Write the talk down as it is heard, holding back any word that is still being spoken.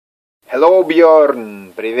Hello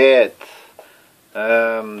Bjorn, привет!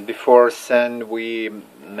 Before send we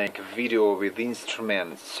make a video with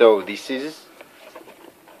instruments. So this is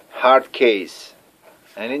hard case,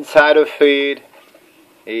 and inside of it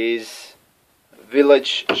is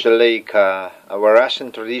village jaleyka, our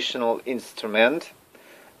Russian traditional instrument,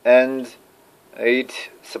 and it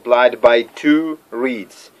supplied by two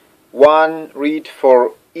reeds. One reed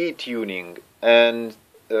for E tuning and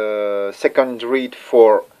second reed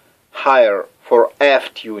for higher, for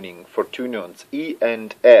F tuning, for two notes E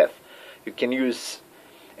and F. You can use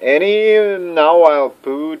any. Now I'll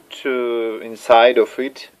put inside of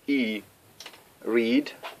it E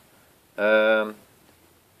reed,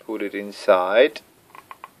 put it inside,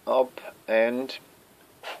 up, and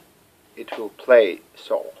it will play.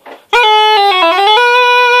 So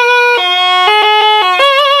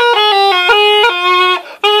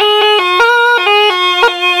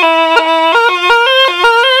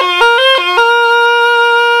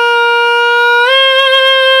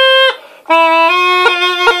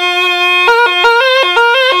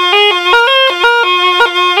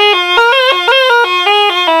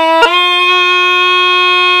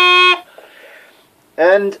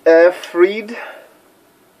and F reed,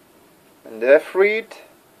 and F reed,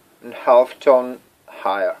 and half tone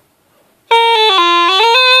higher.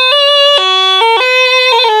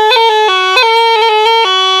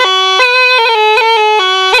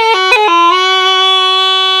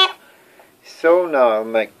 So now I'll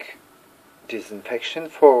make disinfection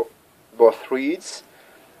for both reeds,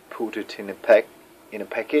 put it in a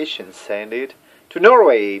package and send it to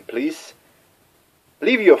Norway, please.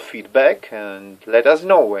 Leave your feedback and let us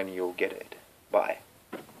know when you get it. Bye.